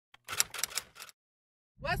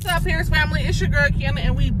What's up, Harris family? It's your girl Kiana,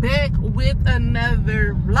 and we back with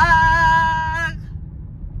another vlog.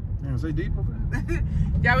 Damn, say deep over there.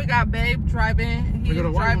 Y'all, we got Babe driving. He's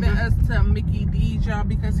driving us to Mickey D's, y'all,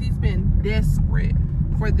 because he's been desperate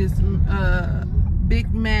for this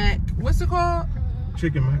Big Mac. What's it called?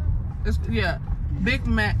 Chicken Mac. Yeah, Big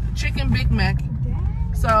Mac, chicken Big Mac.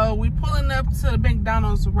 So we pulling up to the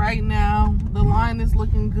McDonald's right now. The line is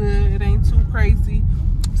looking good. It ain't too crazy.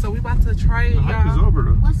 So we about to try it, y'all.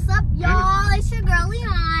 What's up, y'all? It's your girl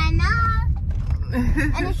Liana.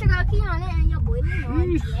 And it's your girl Kiana and your boy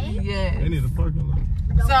Leon. Yes. They need a parking lot.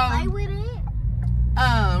 Don't play with it.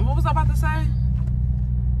 What was I about to say?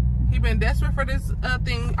 He been desperate for this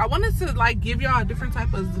thing. I wanted to like give y'all a different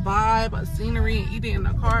type of vibe, of scenery, and eat it in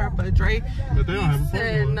the car, but Dre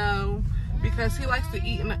said no because he likes to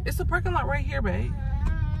eat in it's a parking lot right here, babe,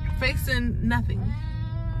 facing nothing.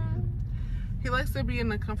 He likes to be in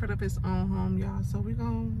the comfort of his own home, y'all. So we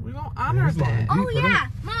gonna honor that. Oh yeah,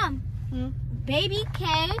 Mom. Baby K.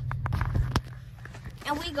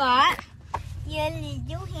 And we got your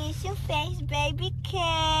little handsome face, Baby K.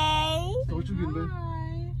 So what you getting there?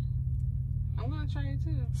 I'm gonna try it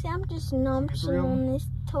too. See, I'm just numbing on this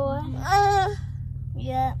toy.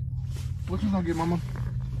 Yeah. What you gonna get, Mama?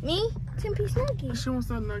 Me? 10-piece nuggets. She wants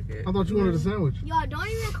a nugget. I thought you wanted a sandwich. Y'all, don't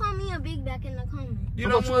even call me a Big Back in the comments. You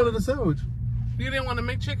I thought you wanted a sandwich. You didn't want a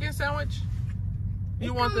McChicken sandwich?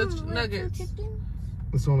 You want the nuggets?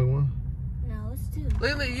 It's only one. No, it's two.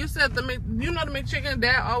 Lily, you said the McChicken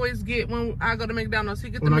Dad always get when I go to McDonald's. He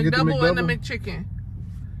get the When I get the McDouble and the McDouble? McChicken.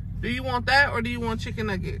 Do you want that or do you want chicken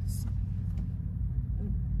nuggets?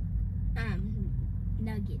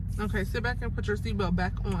 Nuggets. Okay, sit back and put your seatbelt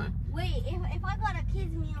back on. Wait, if I got a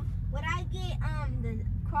kids meal, would I get the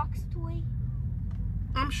Crocs toy?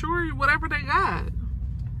 I'm sure whatever they got.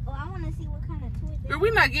 Oh, I want to see what kind of toy they Girl, we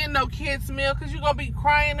not getting no kids meal because you're going to be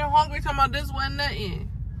crying and hungry talking about this wasn't nothing.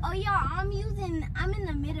 Oh, y'all, I'm in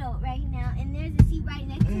the middle right now, and there's a seat right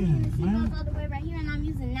next to me, and the seatbelt's all the way right here, and I'm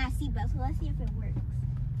using that seatbelt, so let's see if it works.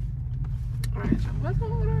 All right, let's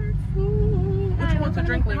order food. What you want to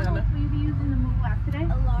drink, Leona? Will you be using the mobile app today?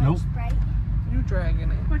 A large Nope. Sprite. You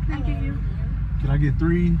dragging it. What can I get you? Can I get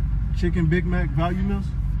 3 chicken Big Mac value meals?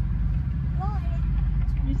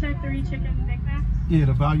 You said 3 chicken Big Macs? Yeah,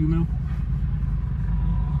 the value meal.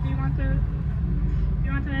 Do you want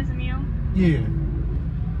that as a meal? Yeah.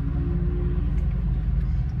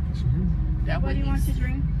 That What do you want to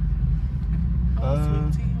drink?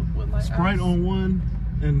 Sweet tea with like Sprite ice. on one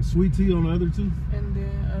and sweet tea on the other 2. And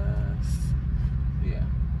then, yeah.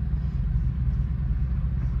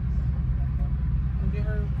 And get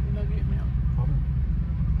her nugget milk.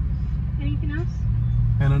 Anything else?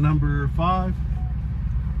 And a number 5.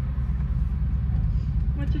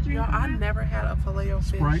 What to drink? Y'all, I never had a filet o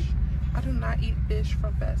fish. Sprite. I do not eat fish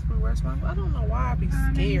from fast food restaurants. I don't know why I be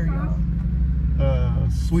scared, y'all.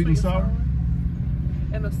 Sweet and sour.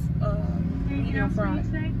 And a medium fry.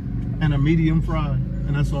 And a medium fry.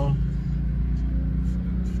 And that's all.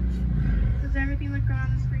 Does everything look good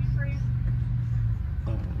on the screen for you?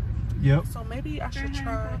 Yep. So maybe I should Go ahead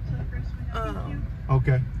try. and go to the first window. Thank you.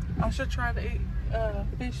 Okay. I should try the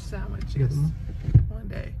fish sandwiches You got them? one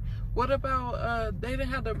day. What about they didn't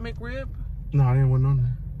have the McRib? No, I didn't want none of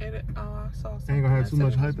that. And I saw I something ain't gonna have that too said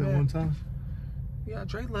much it was hype at bad. one time. Yeah,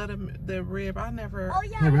 Dre loved the rib. I never. Oh,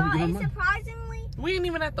 yeah, Hey, baby, y'all, give it's me mine. surprisingly, We ain't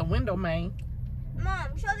even at the window, man.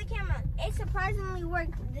 Mom, show the camera. It surprisingly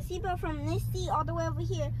worked. The seatbelt from this seat all the way over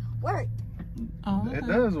here worked. Oh, It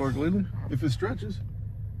does work, Lily. If it stretches,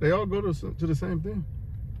 they all go to the same thing.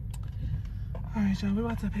 All right, y'all. We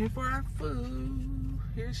about to pay for our food.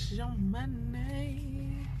 Here's your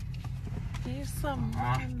money. Here's some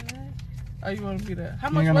money. Oh, you want to be there? How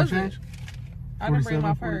You much ain't got no was change? it? I didn't bring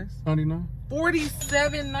my 47, purse. 99?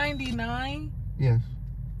 $47.99. Yes.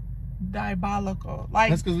 Diabolical. Like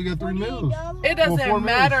That's because we got 3 meals. it Well, 4 doesn't meals.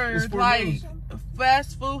 matter. It's 4 Like meals.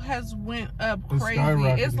 fast food has went up It's crazy.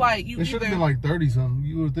 skyrocketed. It's like you It should have either been like 30 something.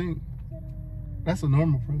 You would think. That's a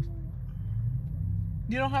normal price.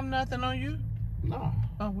 you don't have nothing on you. Nah.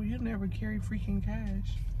 Oh well, you never carry freaking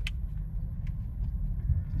cash.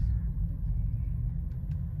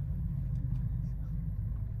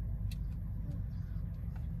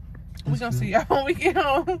 We're gonna see y'all when we get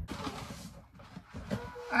home.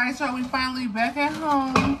 Alright, so we finally back at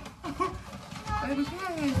home. Baby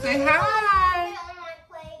Kay, say hi.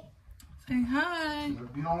 Say hi.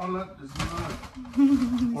 If you don't want to let this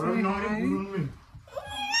whatever you don't Say eat, do to me.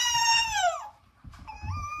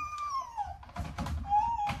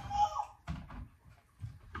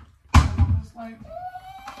 It's like,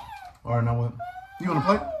 Alright, now what? You want to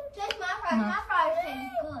play? Taste my fries. My fries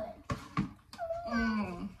taste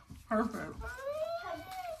good.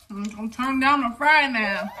 I'm gonna turn down the fry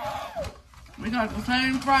now. We got the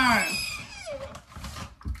same fries.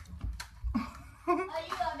 Oh, you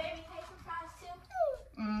got baby cake for fries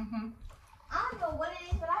too? Mm-hmm. I don't know what it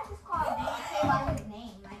is, but I just call it baby cake by his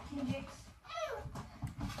name, like Kendrick's.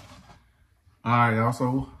 All right, y'all.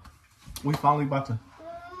 So we finally about to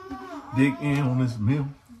dig in on this meal.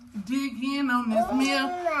 Dig in on this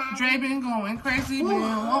meal. Dre been going crazy, been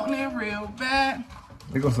wanting it real bad.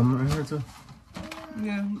 There goes some in here too.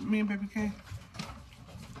 Yeah, me and baby K.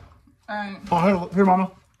 Alright. Oh, here, Mama.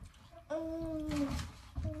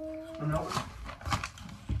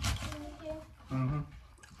 Mm-hmm.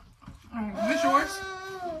 Alright, this yours?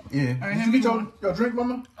 Yeah. All right, Did you get your drink,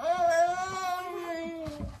 Mama?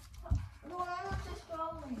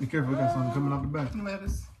 Be careful, we got something coming out the back.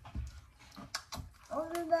 Lettuce.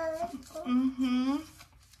 Mm-hmm.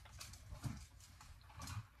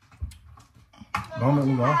 Don't let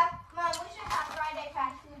me go. Mom, we should have Friday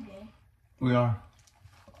fast food day. We are.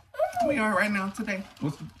 We are right now today.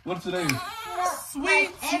 What's today? Sweet.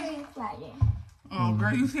 Like every Friday. Oh,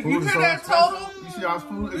 girl, you hear Food is so that expensive. total? You see how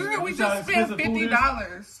food is? You hear we You see how just spent expensive food is?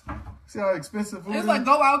 $50. See how expensive food It's is? like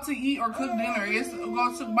go out to eat or cook dinner. It's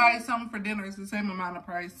go to buy something for dinner. It's the same amount of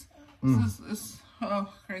price. It's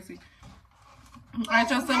crazy. Alright,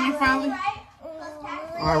 y'all, so we finally.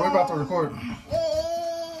 Alright, we're about to record.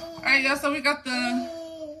 Alright, y'all, so we got the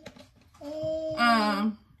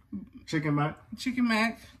Chicken mac. chicken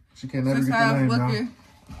mac. She can never That's get how the it's name down. looking.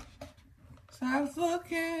 That's how it's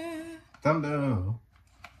looking. Thunder.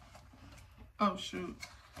 Oh, shoot.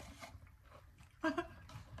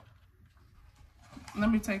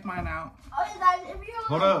 Let me take mine out. Oh, you guys, if you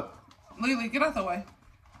Hold up. Lily, get out the way.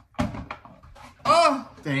 Oh!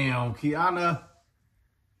 Damn, Kiana.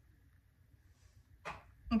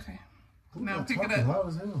 Okay. Who Now got pick it talking up. loud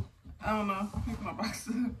as hell? I don't know. Pick my box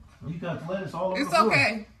up. You got lettuce all over It's the floor.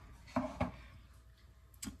 okay.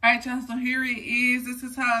 Alright, y'all, so here it is. This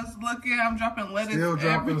is how it's looking. I'm dropping lettuce. Still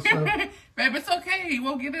dropping everywhere. Babe, it's okay. He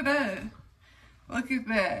won't get it up. Look at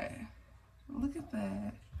that. Look at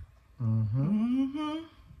that. Mm-hmm.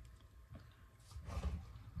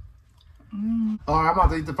 All right, I'm about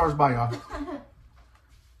to eat the first bite, y'all.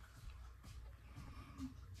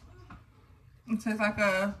 It tastes like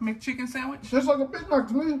a McChicken sandwich. Tastes like a Big Mac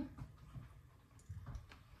to me.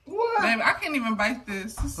 What? Baby, I can't even bite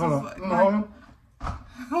this. This is Hold on. like, Hold on.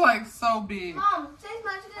 like so big. Mom, tastes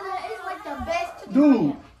much good. It's like the best chicken.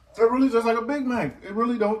 Dude, it really tastes like a Big Mac. It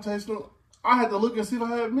really don't taste no. I had to look and see if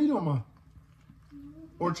I had meat on mine.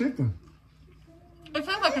 Or chicken. It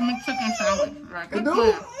tastes like a McChicken sandwich. Right? It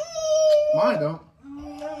do. Mine don't.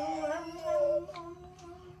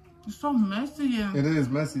 It's so messy. And It is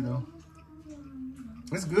messy though.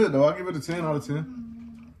 It's good though. I'll give it a 10 out of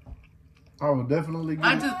 10. I will definitely give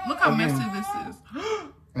I it. just look how again. messy this is.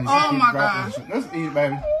 And she Oh keep my dropping gosh. shit. Let's eat,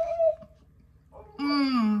 baby.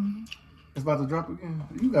 Mmm. It's about to drop again.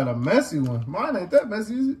 You got a messy one. Mine ain't that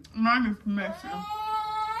messy, is it? Mine is messy. No.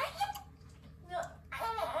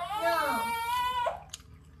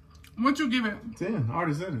 What you give it? 10. I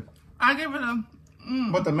already said it. I give it a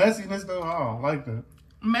But the messiness though, I don't like that.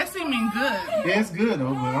 messy mean good. Yeah, it's good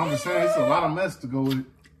though, but I'm just saying it's a lot of mess to go with it.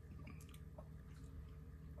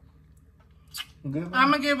 Good. I'm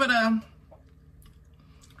gonna give it a.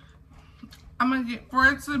 I'm gonna get for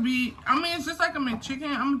it to be. I mean, it's just like a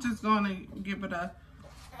McChicken. I'm just gonna give it a.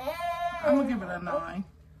 I'm gonna give it a 9.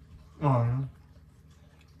 All right.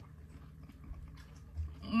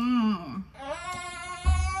 Mmm.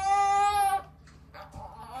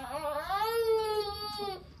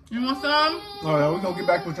 You want some? Oh yeah, we're gonna get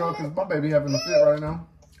back with y'all because my baby having a fit right now.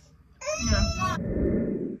 Yeah.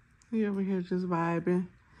 He over here just vibing.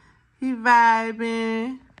 He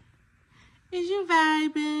vibing. Is you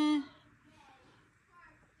vibing?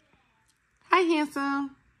 Hi,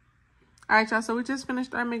 handsome. All right, y'all. So we just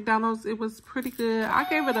finished our McDonald's. It was pretty good. I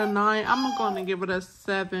gave it a 9. I'm going to give it a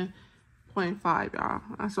 7.5, y'all.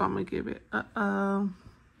 That's what I'm going to give it.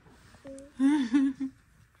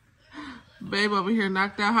 Babe over here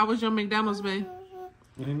knocked out. How was your McDonald's, babe?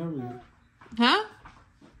 It ain't never yet. Huh?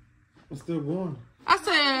 It's still going. I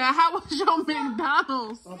said, how was your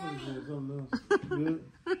McDonald's? I'm gonna do something else. Good.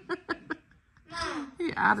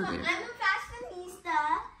 He out of I'm there. a fashionista,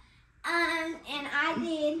 and I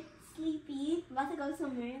did sleepy. I'm about to go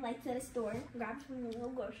somewhere, like to the store, grab some little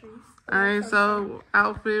groceries. All right, so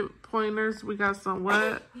outfit pointers. We got some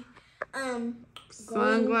what? Sunglasses.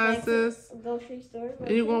 Going, like, to grocery store.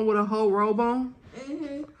 And you going with a whole robe on?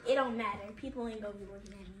 It don't matter. People ain't gonna be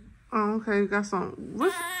looking at me. Oh, okay. You got some.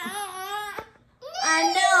 What?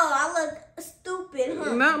 I know. I look stupid,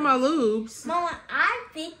 huh? Not my lubes. Mama, I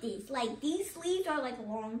fit this. Like, these sleeves are like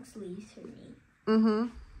long sleeves for me. Mm-hmm.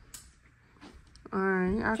 All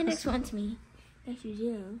right. Okay, next one to me. Yes, you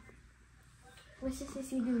do. What's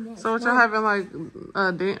this you do next? So what y'all having like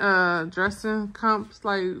dressing comps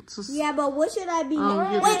like? Yeah, but what should I be?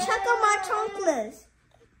 Wait, check out my chunkless.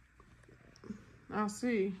 I'll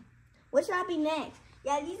see. What should I be next?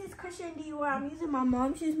 Yeah, these is Christian Dior. I'm using my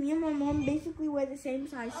mom's shoes. Me and my mom basically wear the same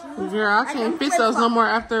size shoes. Girl, I can't fit those no more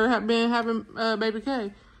after having baby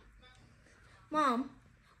K. Mom,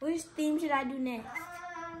 which theme should I do next?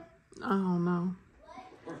 I don't know.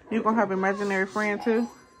 You gonna have imaginary friend too?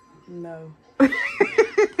 No.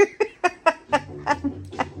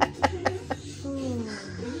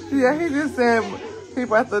 Yeah, he just said he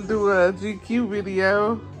about to do a GQ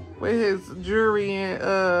video with his jewelry and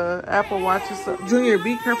Apple Watches. Junior,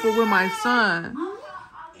 be careful with my son.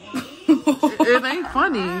 It ain't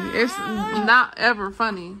funny. It's not ever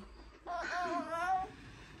funny.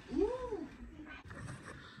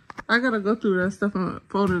 I gotta go through that stuff and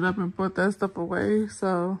fold it up and put that stuff away.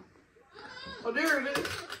 So. Oh, there it is.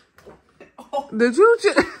 Did you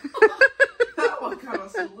just? That one kind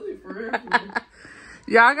of silly for real.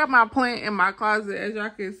 Yeah, I got my plant in my closet, as y'all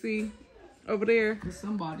can see over there.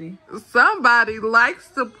 Somebody likes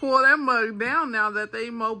to pull that mug down now that they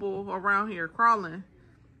mobile around here crawling.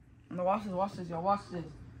 No, watch this, y'all. Watch this.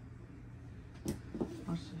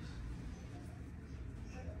 Watch this.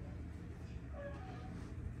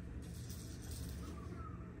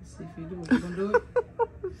 Let's see if you do it. You gonna do it?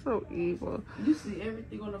 So evil. You see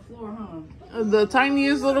everything on the floor, huh? The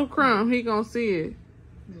tiniest little crumb, he gonna see it.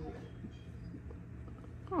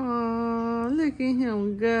 Oh, look at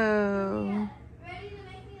him go.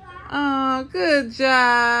 Oh, good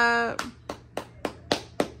job.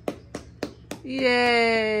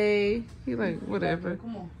 Yay. He like, whatever.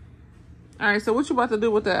 Come on. All right, so what you about to do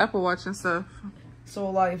with the Apple Watch and stuff? So,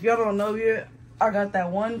 like, if y'all don't know yet, I got that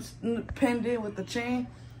one pendant with the chain,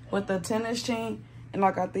 with the tennis chain, and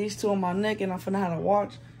I got these two on my neck, and I'm finna have a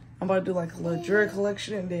watch. I'm about to do, like, a little jewelry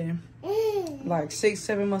collection, and then, like,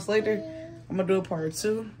 6-7 months later, I'm gonna do a part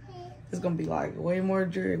 2. It's gonna be, like, way more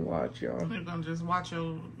jewelry watch, y'all. You're gonna just watch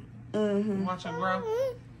your grow.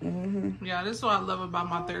 Yeah, this is what I love about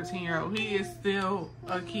my 13-year-old. He is still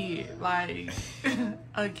a kid, like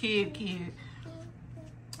a kid.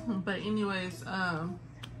 But anyways,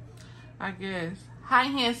 I guess. Hi,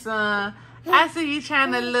 handsome. I see you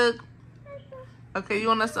trying to look. Okay, you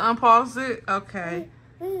want us to unpause it? Okay.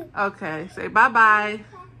 Okay. Say bye-bye.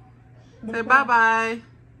 Say bye-bye.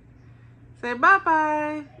 Say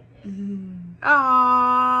bye-bye.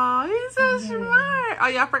 Oh, he's so smart. Oh,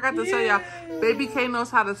 yeah, I forgot to tell y'all. Baby K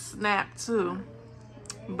knows how to snap, too.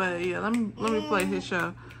 But, yeah, let me play his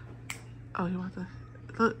show. Oh, you want to...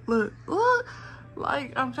 Look.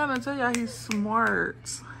 Like, I'm trying to tell y'all, he's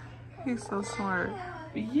smart. He's so smart.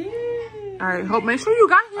 Yeah. All right, Hope, make sure you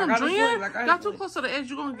got him, Junior. Got too play. close to the edge.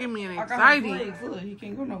 You're going to give me an anxiety. Look, he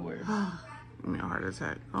can't go nowhere. Give me a heart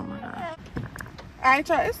attack. Oh, my God. All right,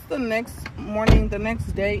 y'all, it's the next morning, the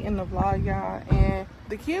next day in the vlog, y'all, and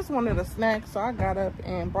the kids wanted a snack, so I got up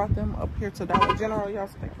and brought them up here to Dollar General, y'all,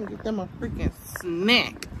 so I can get them a freaking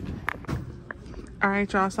snack. All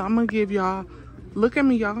right, y'all, so I'm gonna give y'all, look at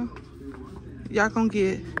me, y'all. Y'all gonna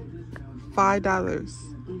get $5.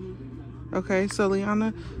 Okay, so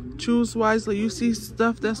Liana, choose wisely. You see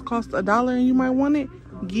stuff that's cost $1 and you might want it,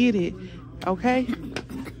 get it, okay?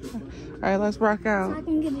 All right, let's rock out. So I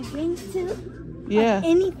can get a drink too? Yeah.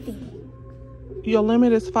 Anything. Your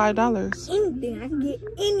limit is $5. Anything. I can get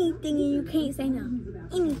anything and you can't say no.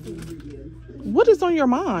 Anything. What is on your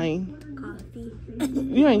mind? Coffee.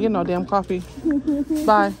 You ain't getting no damn coffee.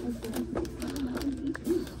 Bye.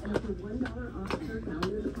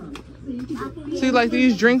 See, like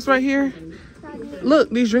these drinks right here? Look,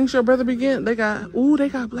 these drinks your brother be getting, they got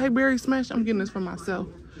blackberry smash. I'm getting this for myself.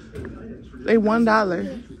 They $1.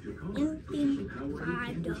 Anything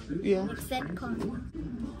 $5. Yeah. Except coffee.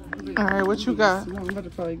 All right, what you got? I'm about to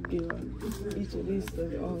probably give each of these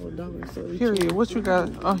stuff all $1. So Period. What you got?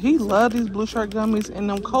 Oh, he love these Blue Shark gummies and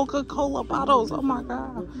them Coca-Cola bottles. Oh my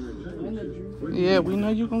God. Yeah, we know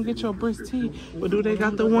you gonna get your brisk tea, but do they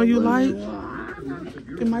got the one you like?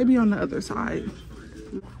 It might be on the other side.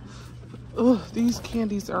 Ugh, these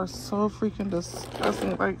candies are so freaking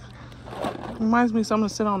disgusting. Like, reminds me of something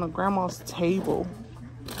to sit on a grandma's table.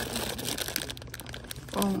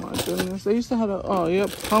 Oh my goodness. They used to have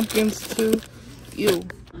pumpkins too. Ew.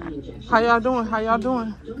 How y'all doing? How y'all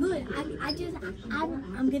doing? Good.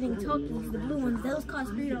 I'm getting Talkies, the blue ones. Those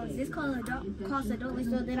cost $3. This cost $1,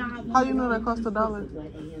 so they don't have one. How you know that cost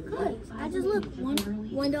 $1? Cause I just looked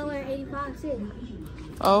 $1.85.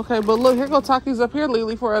 Okay, but look, here go Takis up here,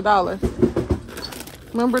 Lily, for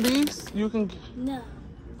 $1. Remember these? No.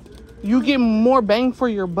 You get more bang for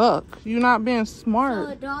your buck. You're not being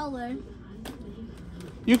smart. $1.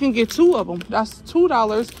 You can get 2 of them. That's $2,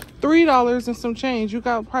 $3 and some change. You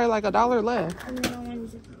got probably like $1 left. I mean, I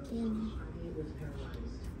want to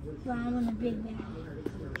but I want a big bag.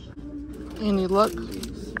 Any luck?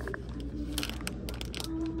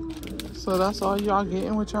 So that's all y'all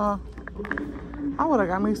getting with y'all. I would have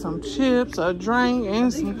got me some chips, a drink,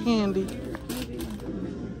 and some candy.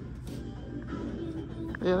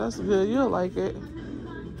 Yeah, that's good. You'll like it.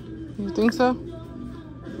 You think so? I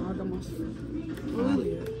got my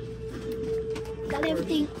Got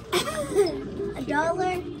everything. $1,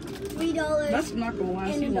 $3. That's not gonna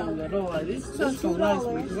last you long at all. Like, this gonna last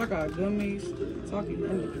me because I got gummies, talking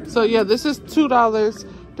and So yeah, this is $2.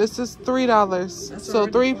 This is $3. So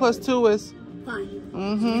 3 plus 2 is 5.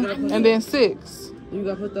 and then 6. you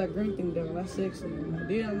gotta put that green thing down. That's 6. Do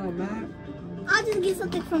you know math? I'll just get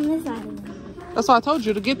something from this side of it. That's why I told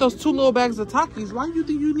you to get those 2 little bags of Takis. Why do you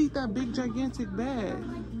think you need that big gigantic bag?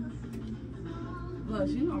 Plus,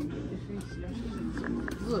 you know,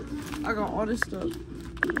 look, I got all this stuff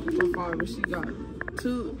for $5, but she got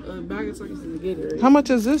 2 bags of Takis in the Gatorade. How much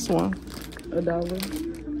is this one?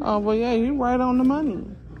 $1. Oh well, yeah, you right on the money.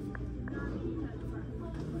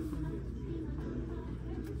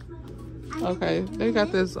 Okay, they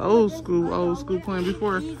got this old school plan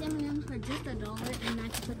before. These M&Ms for just $1 and I can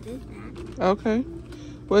put this back. Okay,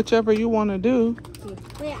 whichever you want to do.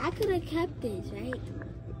 Wait, I could have kept this, right?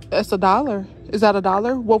 That's $1. Is that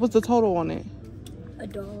 $1? What was the total on it?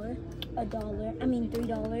 $1. I mean $3.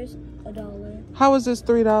 $1. How is this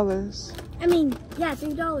 $3? I mean, yeah,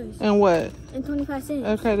 $3 And what? and 25 cents.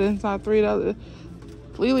 Okay, then it's not $3.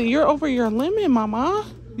 Lily, you're over your limit, mama.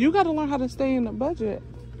 You got to learn how to stay in the budget.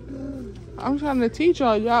 I'm trying to teach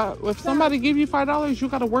y'all. If somebody give you $5, you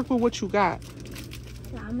got to work with what you got.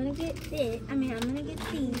 So I'm gonna get this. I'm gonna get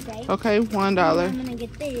these, right? Okay, $1. I'm gonna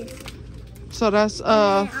get this, So that's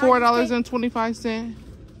 $4.25.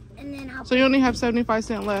 and then I'll. So you only have 75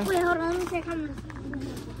 cents left. Wait, hold on. Let me check how much.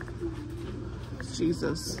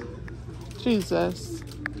 Jesus.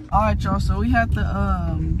 All right, y'all. So we had the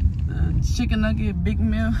chicken nugget big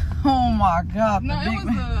meal. Oh my God, the Big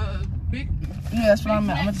Mac. a big. Yeah, that's what I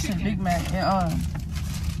meant. I meant to say Big Mac. And,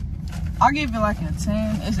 I'll give it like a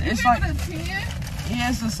 10. It's like, a 10? yeah,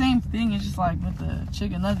 it's the same thing. It's just like with the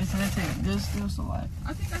chicken nuggets, and they take good still. So like,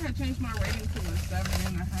 I think I had changed my rating to a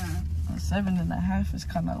 7.5. a 7.5 is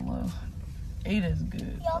kind of low. 8 is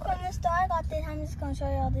good. Y'all from the store, I got this. I'm just gonna show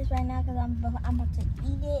y'all this right now because I'm about to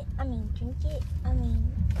eat it. I mean, drink it. I mean,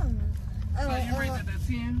 I don't know. So you rated a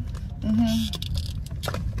 10?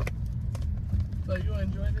 So you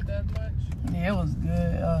enjoyed it that much? Yeah, it was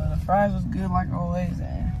good. The fries was good like always.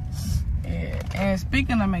 And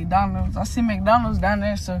speaking of McDonald's, I see McDonald's down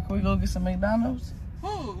there. So can we go get some McDonald's?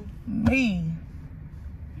 Who? Me.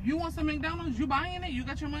 You want some McDonald's? You buying it? You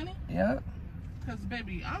got your money? Yep. Because,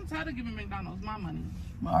 baby, I'm tired of giving McDonald's my money.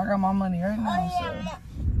 Well, I got my money right now.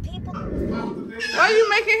 People. Why are you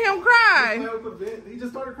making him cry? He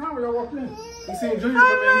just started crying when y'all walked in. He seen Junior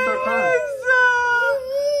come in and he started crying.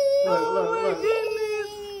 Look.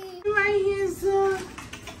 You right here, son.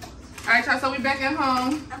 Alright, y'all, so we back at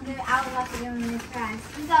home. I'm good. I was about to give him this fries.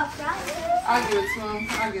 You got fries? I'll give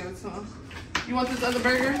it to him. You want this other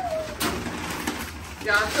burger?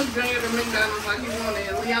 Y'all took Junior to McDonald's like he wanted.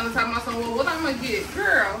 And Leanna's talking about something. Well, what I'm gonna get?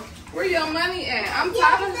 Girl, where your money at? I'm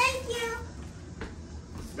tired of Thank you.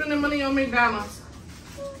 spending money on McDonald's.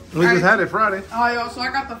 We just had it Friday. Alright, y'all. So I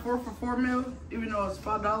got the 4 for $4 meal, even though it's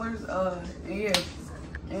 $5. And yeah.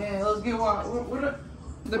 And let's get what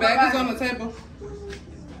The bag is on the table.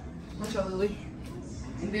 What's up, Lily?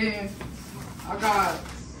 And then I got a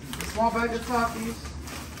small bag of Takis,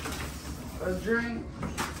 a drink,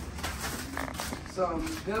 some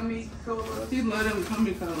gummy cola, He let him come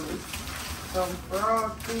because some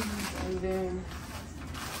frog things, and then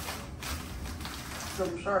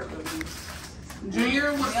some shark gummies.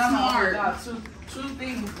 Junior was Yeah, I smart. got two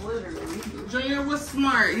things literally. Junior was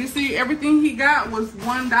smart. You see, everything he got was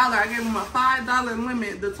 $1. I gave him a $5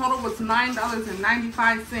 limit. The total was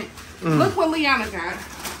 $9.95. Look what Leanna got.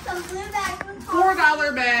 Some blue bags.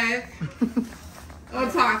 $4 bag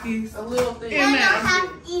of Takis. A little thing. And Not that. half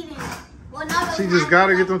eaten. Well, not She just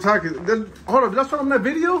gotta get them Takis. Hold up, did I show them that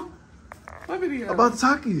video? What video? About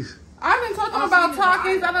Takis. I didn't talk to them about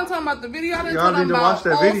Takis. I didn't talk about the video. I didn't Y'all talk need to about watch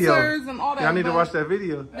that video. ulcers and all that. Y'all need to but watch that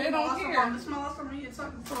video. They don't care. The smallest from me, it's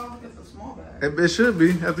something so I get the small bag. It should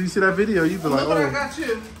be. After you see that video, you be like, Look what I oh. got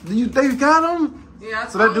you. They got them? Yeah.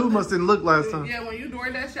 So that dude must didn't look last time. Yeah, when you door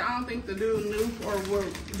that shit, I don't think the dude knew or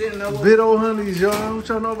didn't know what. Vito honeys, y'all. What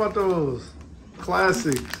y'all know about those?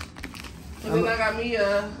 Classics. And then I got me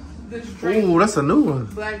this drink. Ooh, that's a new one.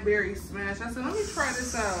 Blackberry smash. I said, let me try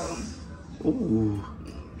this out. Ooh.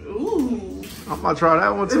 Ooh. I'm gonna try that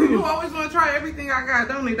one You too. always want to try everything I got,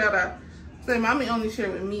 don't you, Dada? Say, mommy only share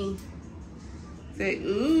with me. Say,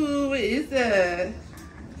 ooh, what is that?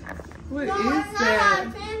 What No, is it's that? not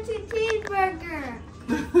a fancy cheeseburger.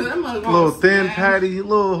 That mug Little gonna thin smash. patty,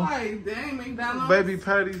 little Like, dang, McDonald's. baby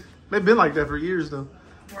patty. They've been like that for years though.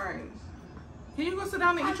 Right. Can you go sit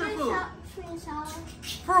down and eat your food? Sweet and sour.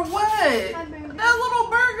 For what? That little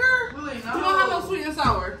burger? Lily, no. You don't have no sweet and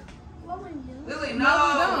sour. What would you do? Lily, no, you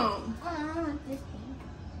don't. Oh, I want this thing.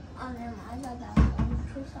 Oh, never mind. I thought that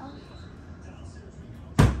was too sour.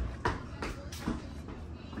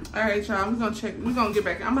 All right, y'all. We're gonna check. We're gonna get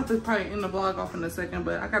back. I'm about to probably end the vlog off in a second,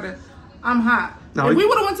 but I'm hot. No, if we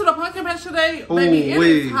would have went to the pumpkin patch today, baby, it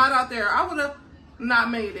is hot out there. I would have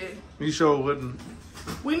not made it. You sure wouldn't.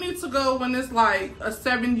 We need to go when it's like a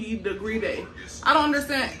 70-degree day. I don't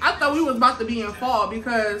understand. I thought we was about to be in fall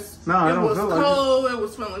because No, I it don't was feel like cold. It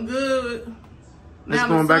was feeling good. It's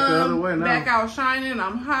going back the other way now. Back out shining.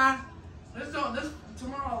 I'm hot. This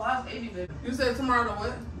tomorrow last 80 days. You said tomorrow the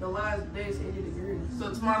what? The last day is 80 degrees.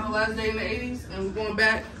 So tomorrow the last day in the 80s, and we're going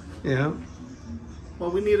back. Yeah. Well,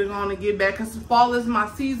 we need to go on and get back because fall is my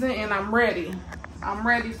season, and I'm ready. I'm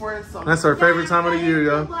ready for it. So That's our favorite time of the year,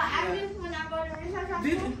 y'all. But I just, when I go to recess,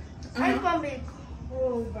 Did, it's gonna be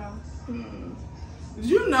cool, bro. did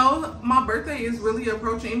you know my birthday is really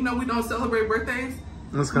approaching? Even though we don't celebrate birthdays,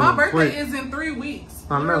 That's my kind of birthday quick. is in 3 weeks.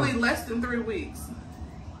 I know. Literally less than 3 weeks.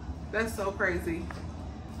 That's so crazy.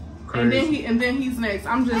 Crazy. And then he's next.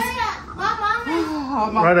 I'm just. My mom is, Oh,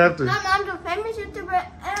 my, Right after. my mom's a famous YouTuber.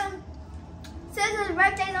 Sister's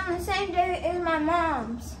birthday's on the same day as my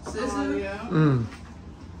mom's. Oh, yeah. Mm.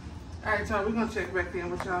 All right, y'all. We're gonna check back in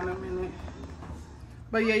with y'all in a minute.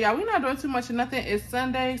 But yeah, y'all, we're not doing too much of nothing. It's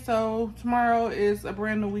Sunday, so tomorrow is a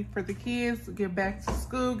brand new week for the kids. Get back to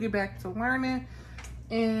school, get back to learning.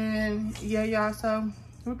 And yeah, y'all, so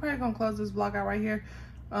we're probably gonna close this vlog out right here.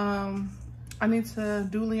 I need to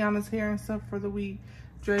do Liana's hair and stuff for the week.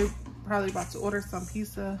 Dre probably about to order some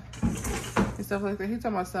pizza and stuff like that. He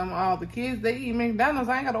talking about some, all the kids, they eat McDonald's.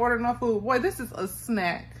 I ain't gotta order no food. Boy, this is a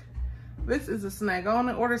snack. This is a snack. Go on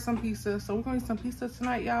and order some pizza. So we're gonna eat some pizza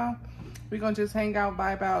tonight, y'all. We're gonna just hang out,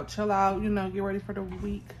 vibe out, chill out, you know, get ready for the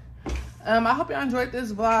week. I hope y'all enjoyed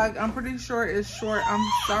this vlog. I'm pretty sure it's short. I'm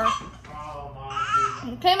sorry.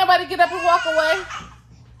 Can't nobody get up and walk away.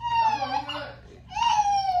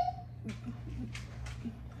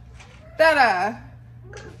 Dada.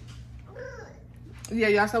 Yeah,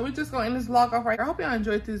 y'all, so we're just gonna end this vlog off right here. I hope y'all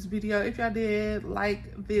enjoyed this video. If y'all did, like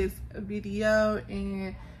this video,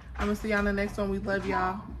 and I'm gonna see y'all in the next one. We love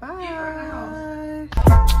y'all. Bye.